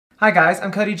Hi guys,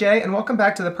 I'm Cody J, and welcome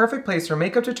back to the perfect place for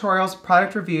makeup tutorials,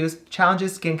 product reviews,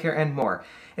 challenges, skincare, and more.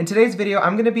 In today's video,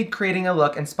 I'm going to be creating a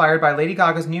look inspired by Lady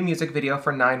Gaga's new music video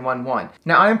for 911.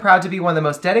 Now, I am proud to be one of the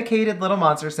most dedicated little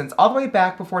monsters since all the way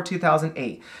back before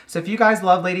 2008. So if you guys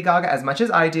love Lady Gaga as much as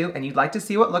I do, and you'd like to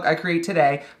see what look I create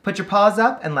today, put your paws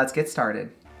up and let's get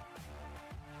started.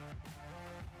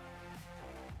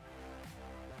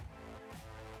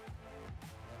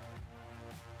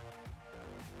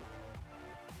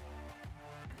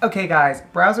 Okay guys,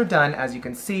 brows are done as you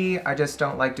can see. I just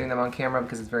don't like doing them on camera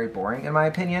because it's very boring in my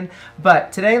opinion.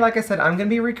 But today, like I said, I'm going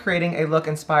to be recreating a look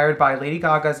inspired by Lady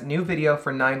Gaga's new video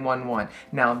for 911.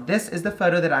 Now this is the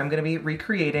photo that I'm going to be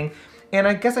recreating. And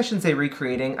I guess I shouldn't say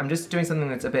recreating, I'm just doing something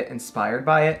that's a bit inspired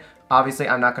by it. Obviously,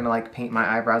 I'm not gonna like paint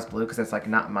my eyebrows blue because it's like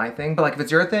not my thing. But like if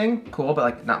it's your thing, cool, but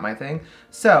like not my thing.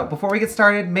 So before we get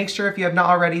started, make sure if you have not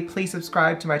already, please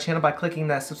subscribe to my channel by clicking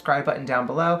the subscribe button down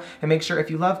below. And make sure if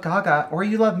you love Gaga, or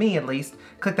you love me at least,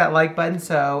 click that like button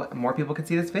so more people can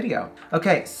see this video.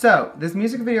 Okay, so this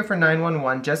music video for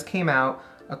 911 just came out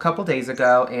a couple days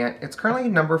ago and it's currently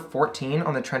number 14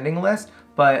 on the trending list.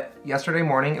 But yesterday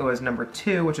morning it was number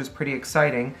 2, which is pretty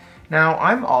exciting. Now,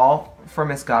 I'm all for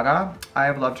Miss Gaga. I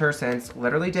have loved her since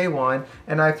literally day one,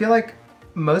 and I feel like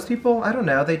most people, I don't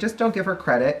know, they just don't give her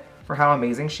credit for how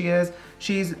amazing she is.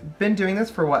 She's been doing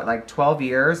this for what, like 12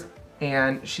 years,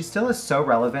 and she still is so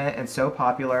relevant and so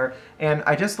popular, and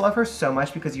I just love her so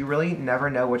much because you really never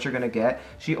know what you're gonna get.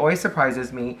 She always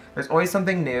surprises me. There's always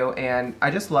something new, and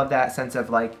I just love that sense of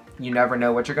like, you never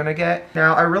know what you're gonna get.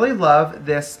 Now, I really love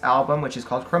this album, which is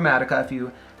called Chromatica. If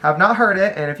you have not heard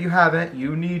it, and if you haven't,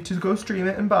 you need to go stream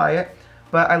it and buy it.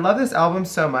 But I love this album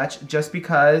so much just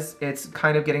because it's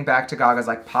kind of getting back to Gaga's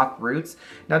like pop roots.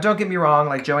 Now don't get me wrong,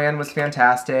 like Joanne was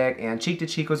fantastic and Cheek to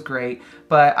Cheek was great,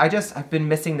 but I've been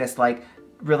missing this like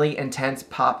really intense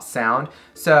pop sound.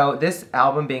 So this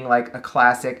album being like a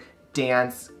classic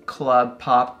dance club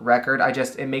pop record,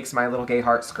 it makes my little gay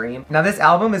heart scream. Now this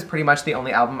album is pretty much the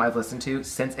only album I've listened to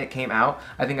since it came out.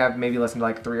 I think I've maybe listened to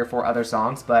like 3 or 4 other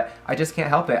songs, but I just can't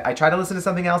help it. I try to listen to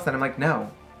something else and I'm like,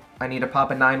 no, I need to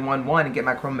pop a 911 and get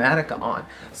my Chromatica on.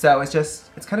 So it's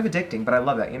kind of addicting, but I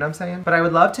love that, you know what I'm saying? But I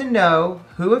would love to know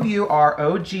who of you are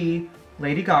OG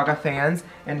Lady Gaga fans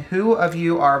and who of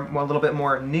you are a little bit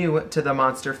more new to the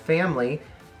Monster family.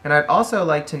 And I'd also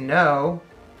like to know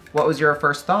what was your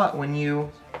first thought when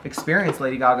you experienced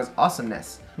Lady Gaga's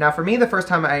awesomeness. Now for me, the first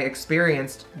time I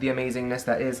experienced the amazingness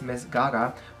that is Miss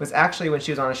Gaga was actually when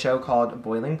she was on a show called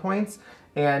Boiling Points,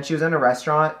 and she was in a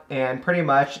restaurant, and pretty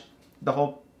much the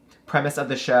whole premise of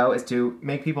the show is to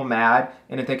make people mad,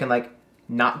 and if they can like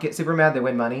not get super mad, they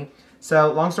win money.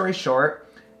 So long story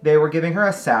short, they were giving her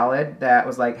a salad that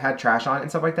was like had trash on it and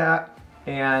stuff like that,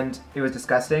 and it was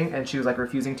disgusting, and she was like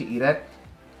refusing to eat it.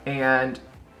 And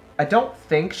I don't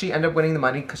think she ended up winning the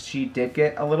money because she did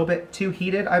get a little bit too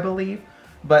heated, I believe.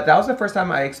 But that was the first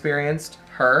time I experienced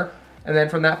her. And then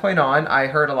from that point on, I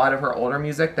heard a lot of her older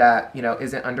music that, you know,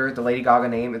 isn't under the Lady Gaga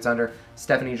name. It's under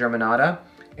Stephanie Germanotta.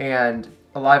 And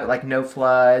a lot of it like No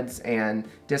Floods and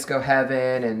Disco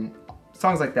Heaven and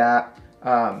songs like that.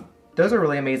 Those are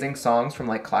really amazing songs from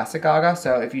like classic Gaga.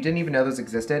 So if you didn't even know those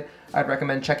existed, I'd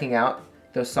recommend checking out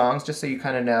those songs just so you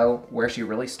kind of know where she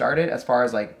really started as far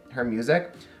as like her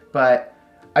music. But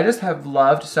I just have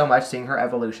loved so much seeing her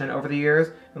evolution over the years.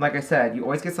 And like I said, you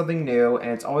always get something new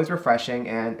and it's always refreshing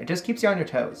and it just keeps you on your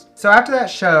toes. So after that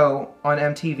show on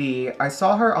MTV, I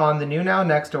saw her on the New Now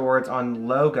Next Awards on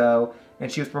Logo,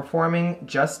 and she was performing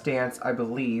Just Dance, I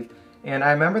believe. And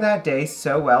I remember that day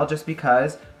so well just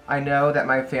because I know that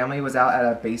my family was out at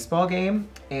a baseball game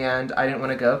and I didn't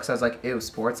want to go because I was like, ew,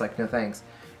 sports, like no thanks.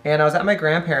 And I was at my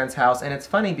grandparents' house, and it's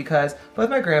funny because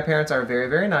both my grandparents are very,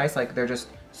 very nice. Like, they're just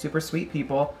super sweet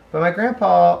people. But my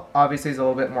grandpa obviously is a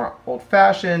little bit more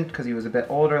old-fashioned because he was a bit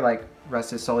older, like,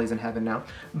 rest his soul, he's in heaven now.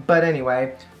 But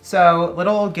anyway, so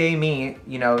little old gay me,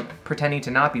 you know, pretending to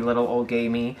not be little old gay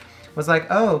me, was like,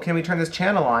 oh, can we turn this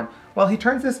channel on? Well, he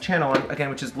turns this channel on,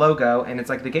 again, which is Logo, and it's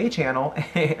like the gay channel,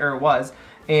 or it was.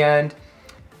 And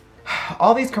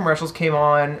all these commercials came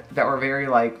on that were very,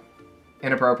 like,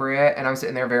 inappropriate, and I'm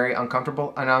sitting there very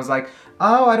uncomfortable, and I was like,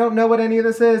 oh, I don't know what any of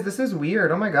this is. This is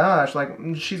weird. Oh my gosh, like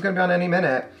she's gonna be on any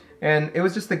minute. And it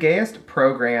was just the gayest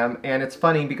program, and it's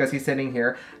funny because he's sitting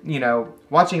here, you know,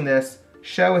 watching this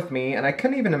show with me, and I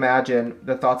couldn't even imagine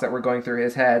the thoughts that were going through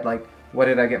his head, like, what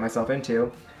did I get myself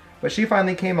into? But she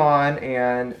finally came on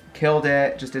and killed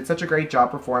it, just did such a great job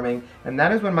performing, and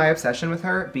that is when my obsession with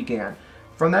her began.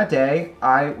 From that day,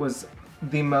 I was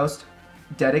the most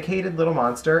dedicated little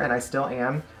monster, and I still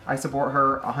am. I support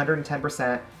her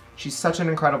 110%. She's such an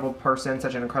incredible person,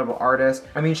 such an incredible artist.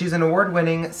 I mean, she's an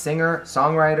award-winning singer,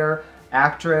 songwriter,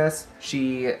 actress.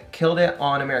 She killed it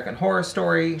on American Horror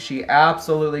Story. She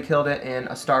absolutely killed it in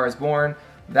A Star is Born.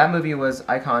 That movie was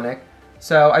iconic.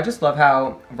 So I just love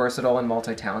how versatile and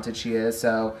multi-talented she is.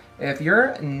 So if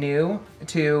you're new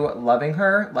to loving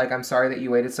her, like, I'm sorry that you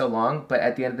waited so long, but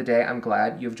at the end of the day, I'm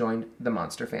glad you've joined the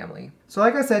monster family. So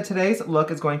like I said, today's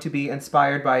look is going to be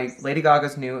inspired by Lady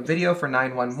Gaga's new video for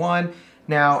 911.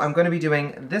 Now, I'm going to be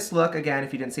doing this look again,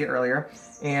 if you didn't see it earlier,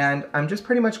 and I'm just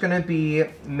pretty much going to be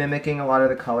mimicking a lot of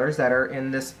the colors that are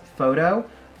in this photo.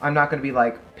 I'm not going to be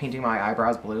like painting my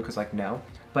eyebrows blue, because like, no.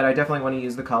 But I definitely want to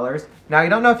use the colors. Now, I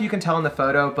don't know if you can tell in the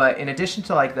photo, but in addition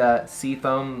to like the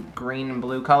seafoam green and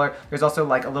blue color, there's also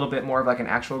like a little bit more of like an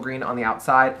actual green on the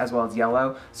outside as well as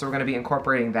yellow. So we're going to be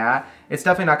incorporating that. It's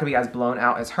definitely not going to be as blown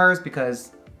out as hers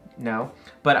because no,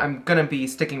 but I'm going to be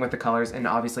sticking with the colors and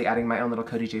obviously adding my own little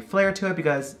Cody J flair to it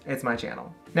because it's my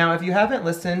channel. Now, if you haven't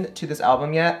listened to this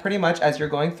album yet, pretty much as you're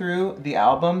going through the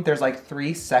album, there's like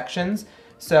 3 sections.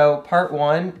 So part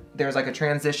 1, there's like a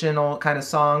transitional kind of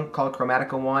song called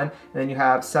Chromatica 1, and then you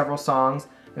have several songs,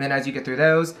 and then as you get through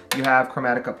those, you have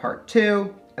Chromatica part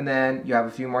 2, and then you have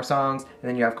a few more songs, and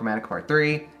then you have Chromatica part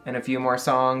 3, and a few more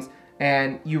songs,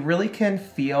 and you really can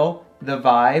feel the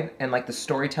vibe and like the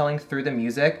storytelling through the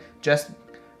music just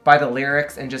by the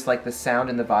lyrics and just like the sound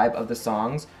and the vibe of the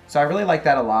songs. So I really like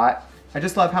that a lot. I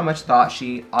just love how much thought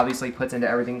she obviously puts into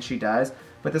everything she does,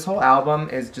 but this whole album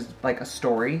is just like a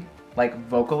story, like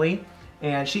vocally,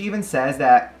 and she even says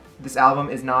that this album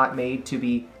is not made to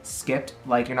be skipped,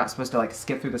 like you're not supposed to like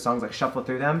skip through the songs, like shuffle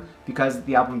through them, because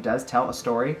the album does tell a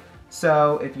story.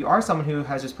 So if you are someone who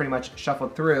has just pretty much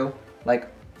shuffled through, like,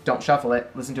 don't shuffle it,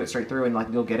 listen to it straight through and like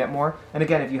you'll get it more. And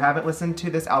again, if you haven't listened to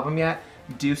this album yet,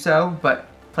 do so, but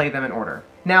play them in order.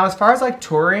 Now, as far as like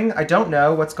touring, I don't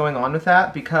know what's going on with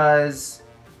that because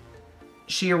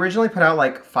she originally put out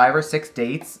like 5 or 6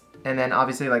 dates, and then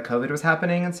obviously like COVID was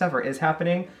happening and stuff, or is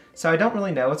happening. So I don't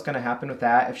really know what's gonna happen with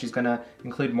that, if she's gonna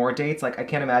include more dates. Like, I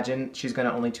can't imagine she's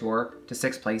gonna only tour to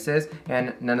 6 places,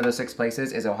 and none of those 6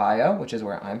 places is Ohio, which is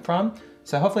where I'm from.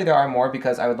 So hopefully there are more,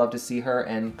 because I would love to see her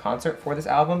in concert for this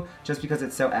album, just because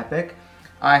it's so epic.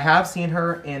 I have seen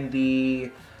her in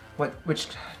the, which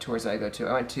tours did I go to?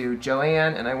 I went to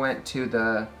Joanne, and I went to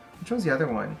the, which one's the other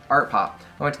one? Art Pop.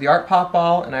 I went to the Art Pop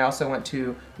Ball, and I also went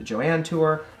to the Joanne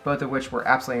tour, both of which were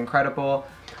absolutely incredible.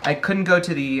 I couldn't go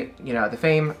to the, you know, the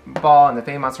Fame Ball and the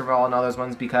Fame Monster Ball and all those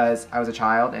ones because I was a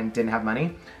child and didn't have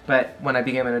money. But when I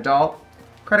became an adult,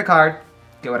 credit card,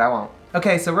 get what I want.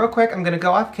 Okay, so real quick, I'm gonna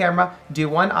go off camera, do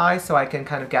one eye so I can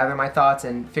kind of gather my thoughts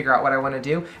and figure out what I wanna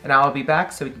do, and I'll be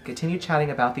back so we can continue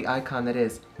chatting about the icon that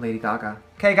is Lady Gaga.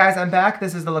 Okay guys, I'm back.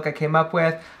 This is the look I came up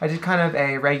with. I did kind of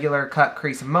a regular cut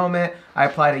crease moment. I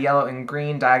applied a yellow and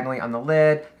green diagonally on the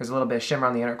lid. There's a little bit of shimmer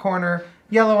on the inner corner.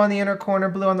 Yellow on the inner corner,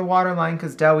 blue on the waterline,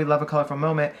 because duh, we love a colorful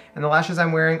moment. And the lashes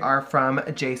I'm wearing are from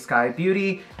J Sky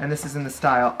Beauty, and this is in the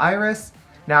style Iris.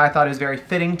 Now, I thought it was very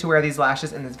fitting to wear these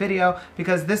lashes in this video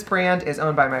because this brand is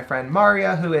owned by my friend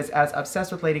Mario, who is as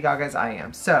obsessed with Lady Gaga as I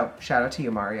am. So, shout out to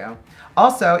you, Mario.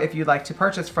 Also, if you'd like to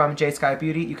purchase from J Sky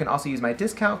Beauty, you can also use my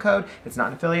discount code. It's not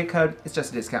an affiliate code, it's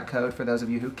just a discount code for those of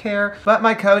you who care. But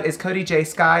my code is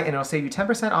CodyJSky, and it'll save you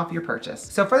 10% off your purchase.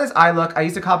 So for this eye look, I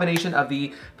used a combination of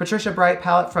the Patricia Bright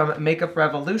palette from Makeup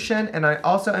Revolution, and I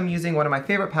also am using one of my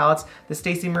favorite palettes, the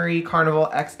Stacey Marie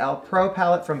Carnival XL Pro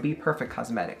palette from Be Perfect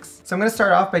Cosmetics. So I'm gonna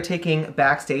start off by taking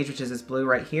Backstage, which is this blue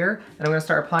right here, and I'm gonna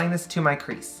start applying this to my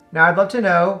crease. Now, I'd love to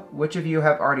know which of you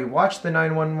have already watched the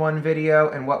 911 video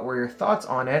and what were your thoughts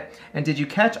on it, and did you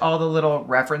catch all the little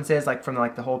references, like from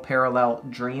like the whole parallel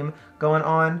dream going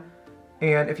on?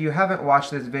 And if you haven't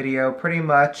watched this video, pretty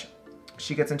much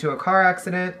she gets into a car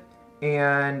accident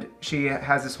and she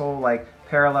has this whole like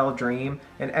parallel dream,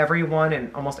 and everyone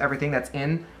and almost everything that's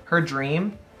in her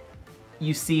dream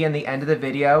you see in the end of the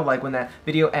video. Like when that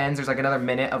video ends, there's like another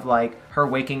minute of like her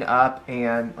waking up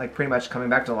and like pretty much coming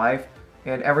back to life,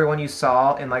 and everyone you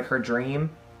saw in like her dream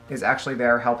is actually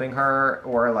there helping her,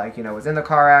 or like, you know, was in the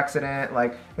car accident.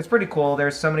 Like, it's pretty cool.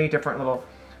 There's so many different little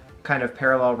kind of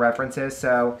parallel references.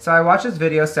 So I watched this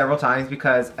video several times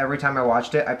because every time I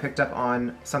watched it, I picked up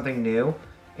on something new,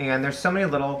 and there's so many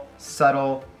little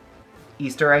subtle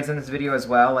Easter eggs in this video as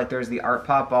well. Like there's the Art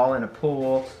Pop Ball in a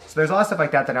pool. So there's a lot of stuff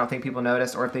like that that I don't think people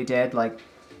noticed, or if they did, like,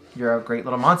 you're a great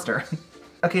little monster.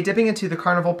 Okay, dipping into the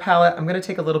Carnival palette, I'm gonna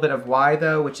take a little bit of Y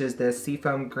though, which is this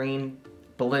seafoam green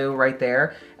blue right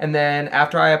there. And then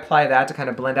after I apply that to kind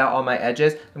of blend out all my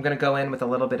edges, I'm gonna go in with a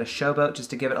little bit of Showboat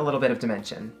just to give it a little bit of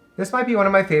dimension. This might be one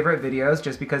of my favorite videos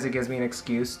just because it gives me an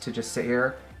excuse to just sit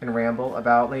here and ramble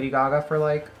about Lady Gaga for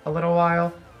like a little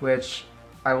while. which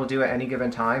I will do at any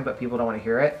given time, but people don't want to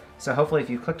hear it. So hopefully if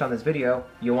you clicked on this video,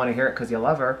 you'll want to hear it because you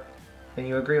love her and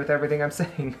you agree with everything I'm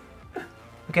saying.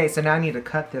 Okay, so now I need to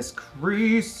cut this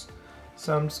crease.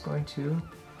 So I'm just going to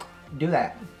do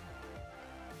that.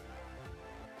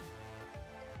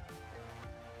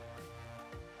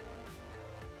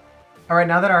 All right,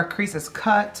 now that our crease is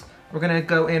cut, we're gonna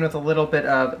go in with a little bit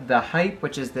of the Hype,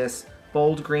 which is this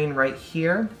bold green right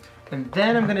here. And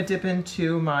then I'm gonna dip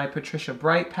into my Patricia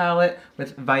Bright palette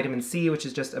with Vitamin C, which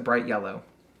is just a bright yellow.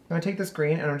 I'm gonna take this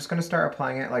green and I'm just gonna start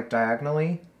applying it like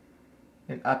diagonally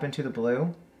and up into the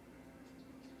blue.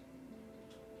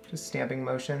 Just stamping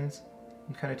motions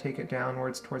and kind of take it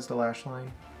downwards towards the lash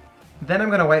line. Then I'm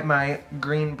gonna wipe my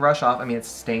green brush off. I mean, it's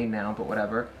stained now, but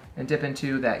whatever. And dip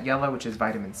into that yellow, which is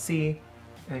Vitamin C,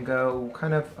 and go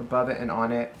kind of above it and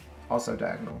on it, also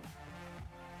diagonal.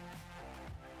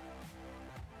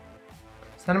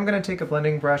 So then I'm going to take a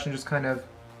blending brush and just kind of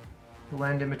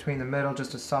blend in between the middle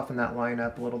just to soften that line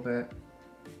up a little bit.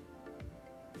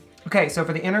 Okay, so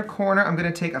for the inner corner, I'm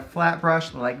going to take a flat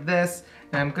brush like this,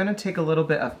 and I'm going to take a little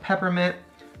bit of Peppermint,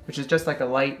 which is just like a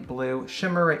light blue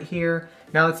shimmer right here.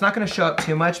 Now it's not going to show up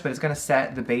too much, but it's going to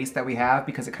set the base that we have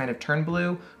because it kind of turned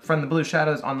blue from the blue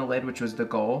shadows on the lid, which was the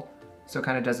goal. So it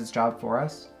kind of does its job for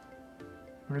us.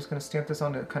 We're just going to stamp this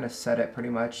on to kind of set it pretty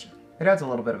much. It adds a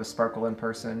little bit of a sparkle in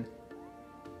person.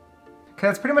 Okay,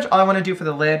 that's pretty much all I want to do for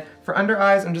the lid. For under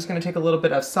eyes, I'm just going to take a little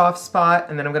bit of Soft Spot,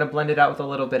 and then I'm going to blend it out with a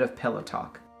little bit of Pillow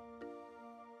Talk.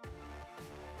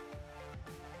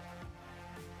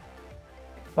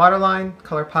 Waterline,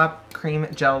 ColourPop Cream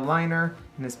Gel Liner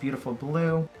in this beautiful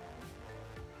blue.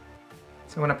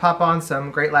 So I'm going to pop on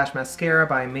some Great Lash Mascara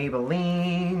by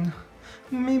Maybelline.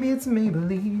 Maybe it's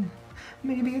Maybelline.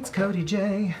 Maybe it's Cody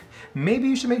J. Maybe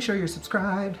you should make sure you're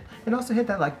subscribed and also hit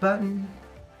that like button.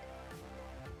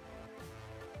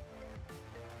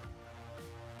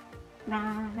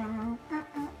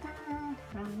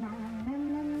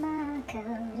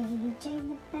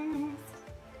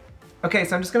 Okay,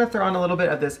 so I'm just going to throw on a little bit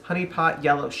of this Honey Pot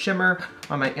Yellow Shimmer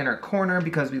on my inner corner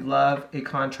because we love a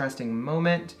contrasting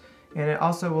moment. And it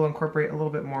also will incorporate a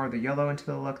little bit more of the yellow into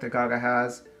the look that Gaga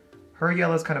has. Her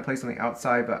yellow is kind of placed on the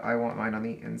outside, but I want mine on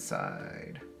the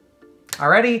inside.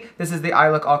 Alrighty, this is the eye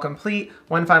look all complete.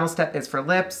 One final step is for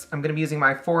lips. I'm going to be using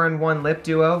my 4-in-1 Lip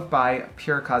Duo by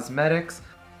Pure Cosmetics.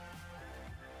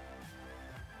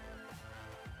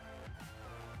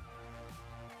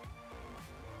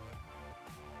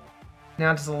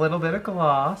 Now just a little bit of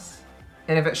gloss.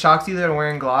 And if it shocks you that I'm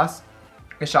wearing gloss,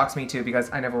 it shocks me too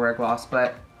because I never wear gloss,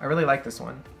 but I really like this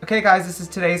one. Okay guys, this is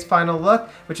today's final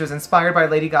look, which was inspired by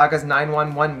Lady Gaga's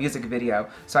 911 music video.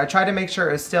 So I tried to make sure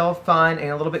it was still fun and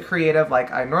a little bit creative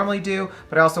like I normally do,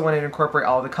 but I also wanted to incorporate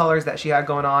all the colors that she had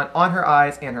going on her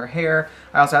eyes and her hair.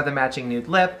 I also have the matching nude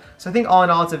lip. So I think all in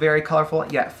all, it's a very colorful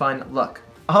yet fun look.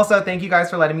 Also, thank you guys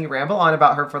for letting me ramble on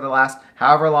about her for the last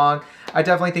however long. I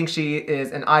definitely think she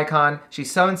is an icon. She's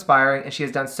so inspiring and she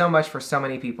has done so much for so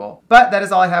many people. But that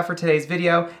is all I have for today's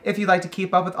video. If you'd like to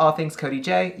keep up with all things Cody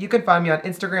J, you can find me on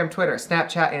Instagram, Twitter,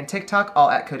 Snapchat, and TikTok, all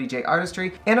at Cody J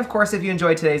Artistry. And of course, if you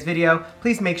enjoyed today's video,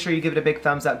 please make sure you give it a big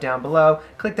thumbs up down below.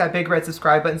 Click that big red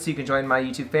subscribe button so you can join my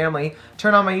YouTube family.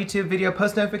 Turn on my YouTube video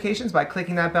post notifications by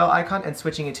clicking that bell icon and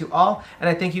switching it to all. And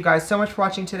I thank you guys so much for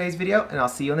watching today's video, and I'll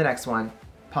see you in the next one.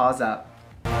 Pause up.